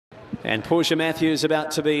And Portia Matthews about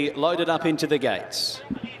to be loaded up into the gates.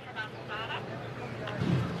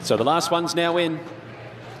 So the last one's now in.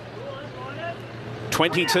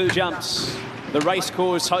 22 jumps. The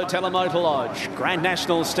Racecourse Hotel and Motor Lodge Grand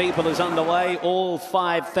National Steeple is underway, all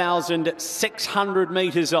 5,600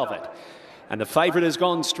 metres of it. And the favourite has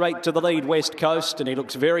gone straight to the lead, West Coast, and he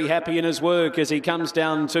looks very happy in his work as he comes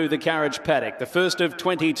down to the carriage paddock. The first of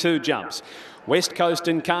 22 jumps. West Coast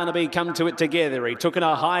and Carnaby come to it together. He took in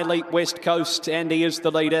a high leap, West Coast, and he is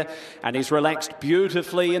the leader, and he's relaxed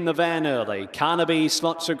beautifully in the van early. Carnaby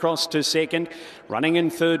slots across to second. Running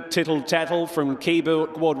in third, Tittle Tattle from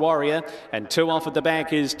Keyboard Warrior, and two off at the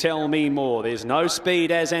back is Tell Me More. There's no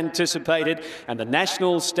speed as anticipated, and the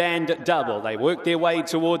National stand double. They work their way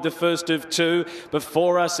toward the first of two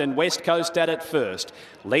before us, and West Coast at it first.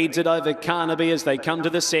 Leads it over Carnaby as they come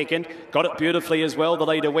to the second. Got it beautifully as well, the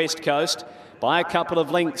leader West Coast, by a couple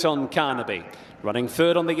of lengths on Carnaby. Running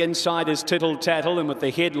third on the inside is Tittle Tattle, and with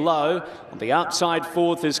the head low, on the outside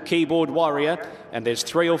fourth is Keyboard Warrior, and there's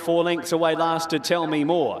 3 or 4 lengths away last to Tell Me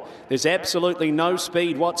More. There's absolutely no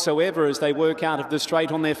speed whatsoever as they work out of the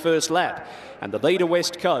straight on their first lap. And the leader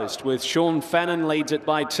West Coast, with Sean Fannin, leads it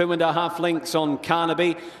by 2.5 lengths on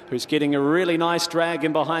Carnaby, who's getting a really nice drag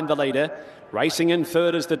in behind the leader. Racing in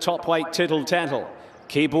third is the top weight Tittle Tattle.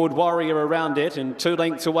 Keyboard Warrior around it, and 2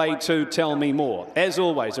 lengths away to Tell Me More. As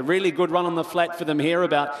always, a really good run on the flat for them here,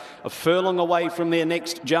 about a furlong away from their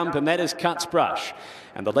next jump, and that is Cuts Brush.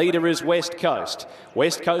 And the leader is West Coast.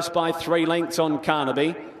 West Coast by 3 lengths on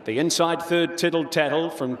Carnaby. The inside third, Tittle Tattle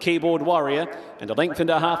from Keyboard Warrior, and 1.5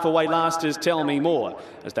 lengths away last is Tell Me More.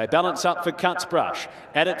 As they balance up for Cuts Brush.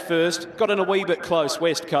 At it first, got in a wee bit close,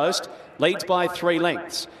 West Coast. Leads by 3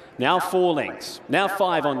 lengths. Now 4 lengths, now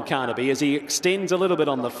 5 on Carnaby as he extends a little bit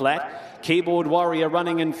on the flat. Keyboard Warrior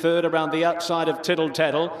running in third around the outside of Tittle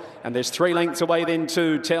Tattle, and there's 3 lengths away then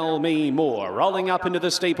to Tell Me More. Rolling up into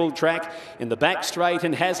the steeple track in the back straight,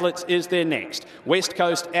 and Hazlitt's is there next. West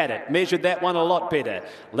Coast at it, measured that one a lot better.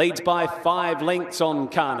 Leads by 5 lengths on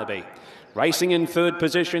Carnaby. Racing in third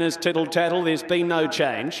position is Tittle Tattle, there's been no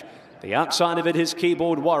change. The outside of it is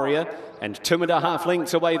Keyboard Warrior, and 2.5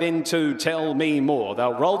 lengths away then to Tell Me More.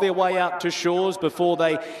 They'll roll their way out to Shaw's before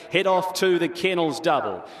they head off to the Kennels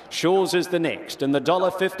double. Shaw's is the next, and the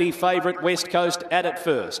 $1.50 favourite West Coast at it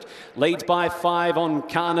first. Leads by 5 on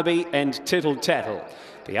Carnaby and Tittle Tattle.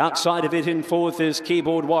 The outside of it in fourth is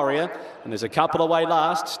Keyboard Warrior, and there's a couple away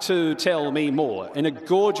last to Tell Me More. In a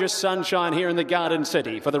gorgeous sunshine here in the Garden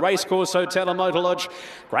City for the Racecourse Hotel and Motor Lodge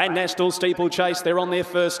Grand National Steeplechase. They're on their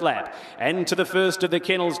first lap, and to the first of the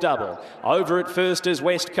Kennels double. Over at first is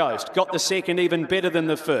West Coast. Got the second even better than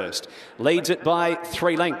the first. Leads it by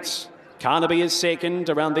 3 lengths. Carnaby is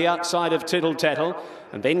second around the outside of Tittle Tattle,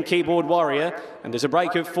 and then Keyboard Warrior, and there's a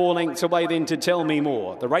break of 4 lengths away then to Tell Me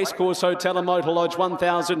More. The Racecourse Hotel and Motor Lodge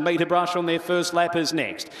 1,000 metre brush on their first lap is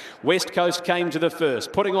next. West Coast came to the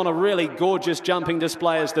first, putting on a really gorgeous jumping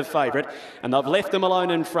display as the favourite, and they've left them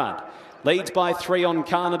alone in front. Leads by 3 on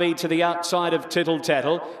Carnaby to the outside of Tittle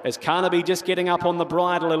Tattle, as Carnaby just getting up on the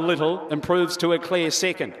bridle a little, improves to a clear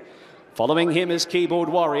second. Following him is Keyboard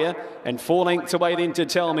Warrior, and 4 lengths away then to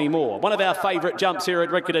Tell Me More. One of our favourite jumps here at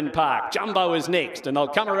Riccarton Park. Jumbo is next, and they'll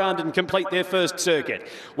come around and complete their first circuit.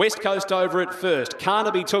 West Coast over at first.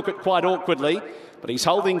 Carnaby took it quite awkwardly, but he's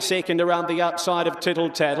holding second around the outside of Tittle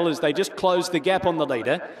Tattle as they just close the gap on the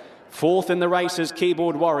leader. Fourth in the race is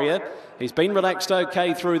Keyboard Warrior. He's been relaxed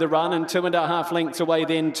okay through the run, and 2.5 lengths away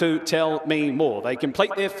then to Tell Me More. They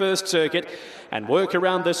complete their first circuit and work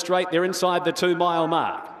around the straight. They're inside the 2-mile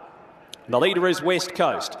mark. The leader is West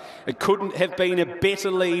Coast. It couldn't have been a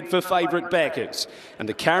better lead for favourite backers. And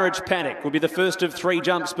the carriage paddock will be the first of 3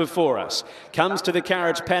 jumps before us. Comes to the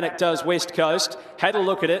carriage paddock, does West Coast. Had a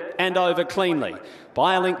look at it and over cleanly.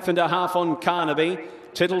 By 1.5 lengths on Carnaby.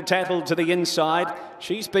 Tittle Tattle to the inside.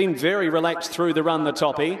 She's been very relaxed through the run, the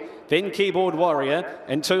toppy. Then Keyboard Warrior,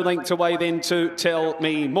 and 2 lengths away then to Tell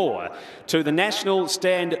Me More. To the National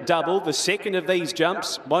stand double, the second of these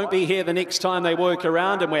jumps. Won't be here the next time they work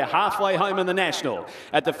around, and we're halfway home in the National.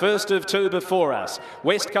 At the first of 2 before us.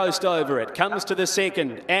 West Coast over it, comes to the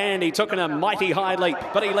second, and he took in a mighty high leap,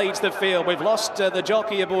 but he leads the field. We've lost the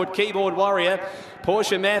jockey aboard Keyboard Warrior.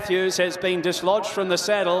 Portia Matthews has been dislodged from the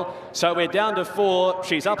saddle, so we're down to 4.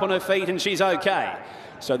 She's up on her feet and she's okay.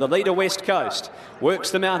 So the leader, West Coast,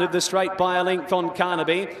 works them out of the straight by a length on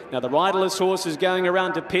Carnaby. Now the riderless horse is going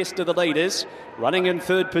around to pester the leaders. Running in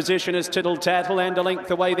third position is Tittle Tattle, and a length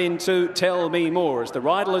away then to Tell Me More, as the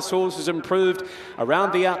riderless horse has improved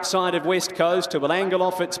around the outside of West Coast, who will angle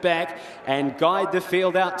off its back and guide the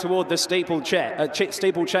field out toward the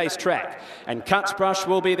Steeplechase track. And Cuts Brush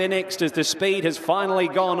will be there next, as the speed has finally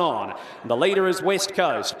gone on. The leader is West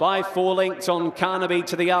Coast by 4 lengths on Carnaby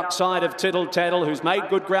to the outside of Tittle Tattle, who's made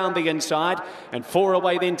good ground the inside, and 4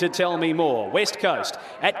 away then to Tell Me More. West Coast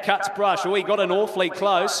at Cuts Brush. Oh, he got in awfully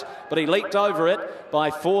close, but he leaped over it by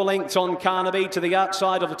 4 lengths on Carnaby to the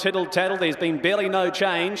outside of Tittle Tattle. There's been barely no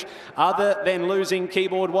change other than losing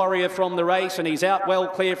Keyboard Warrior from the race, and he's out well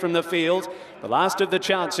clear from the field. The last of the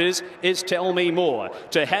chances is Tell Me More.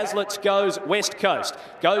 To Hazlitt's goes West Coast.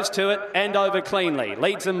 Goes to it and over cleanly.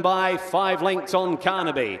 Leads them by 5 lengths on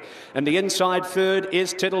Carnaby. And the inside third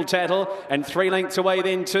is Tittle Tattle, and 3 lengths away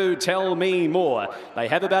then to Tell Me More. They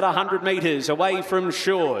have about 100 metres away from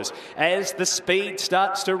Shores as the speed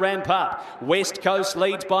starts to ramp up. West Coast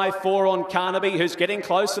leads by 4 on Carnaby, who's getting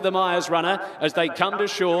close to the Myers runner as they come to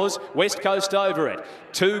Shores. West Coast over it.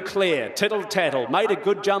 2 clear. Tittle Tattle made a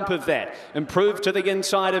good jump of that. Improved to the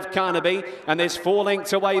inside of Carnaby, and there's 4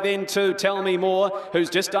 lengths away then to Tell Me More, who's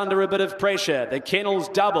just under a bit of pressure. The kennels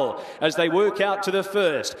double as they work out to the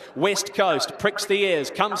first. West Coast pricks the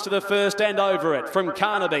ears, comes to the first and over it from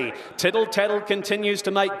Carnaby. Tittle Tattle continues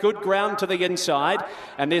to make good ground to the inside,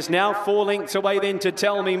 and there's now 4 lengths away then to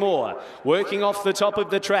Tell Me More. Working off the top of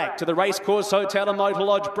the track to the Racecourse Hotel and Motor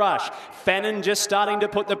Lodge Brush. Fannin just starting to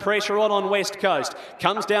put the pressure on West Coast.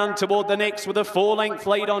 Comes down toward the next with a 4-length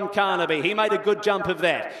lead on Carnaby. He made a good jump of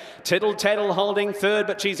that. Tittle Tattle holding third,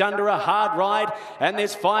 but she's under a hard ride, and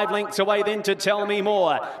there's 5 lengths away then to Tell Me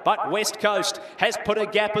More. But West Coast has put a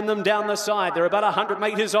gap in them down the side. They're about 100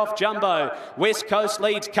 metres off Jumbo. West Coast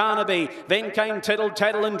leads Carnaby. Then came Tittle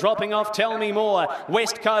Tattle, and dropping off Tell Me More.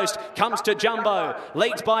 West Coast comes to Jumbo.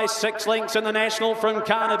 Leads by 6 lengths in the National from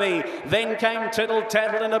Carnaby. Then came Tittle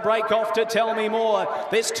Tattle and a break off to Tell Me More.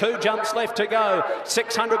 There's 2 jumps left to go.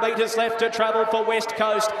 600 metres left to travel for West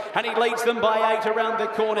Coast, and he leads them by 8 around the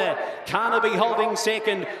corner. Carnaby holding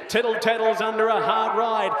second. Tittle Tattle's under a hard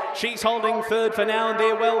ride. She's holding third for now, and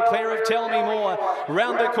they're well clear of Tell Me More.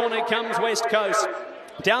 Round the corner comes West Coast.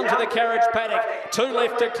 Down to the carriage paddock, 2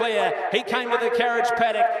 left to clear. He came to the carriage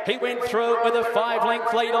paddock. He went through it with a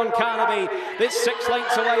 5-length lead on Carnaby. There's 6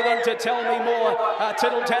 lengths away then to Tell Me More.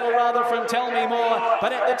 Tittle Tattle rather from Tell Me More.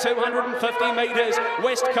 But at the 250 metres,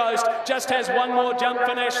 West Coast just has 1 more jump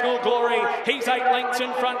for national glory. He's 8 lengths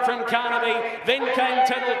in front from Carnaby. Then came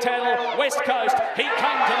Tittle Tattle. West Coast, he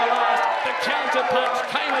came to the last. The counter punch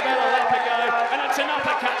came about a lap ago, and it's an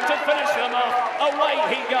uppercut to finish them off. Away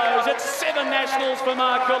he goes. It's 7 nationals for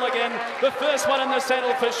Mark Gulligan. The first one in the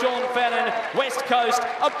saddle for Sean Fannin. West Coast,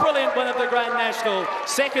 a brilliant win of the Grand National.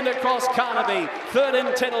 Second across Carnaby. Third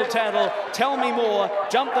in Tittle Tattle. Tell Me More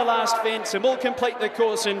jumped the last fence and will complete the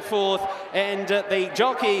course in 4th. And the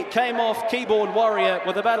jockey came off Keyboard Warrior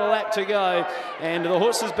with about a lap to go. And the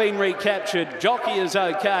horse has been recaptured. Jockey is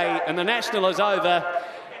okay, and the National is over.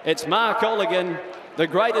 It's Mark Gulligan, the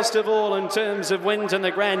greatest of all in terms of wins in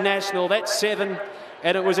the Grand National. That's 7.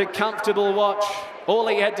 And it was a comfortable watch. All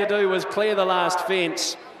he had to do was clear the last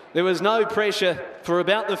fence. There was no pressure for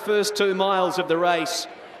about the first 2 miles of the race.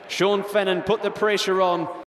 Sean Fannin put the pressure on.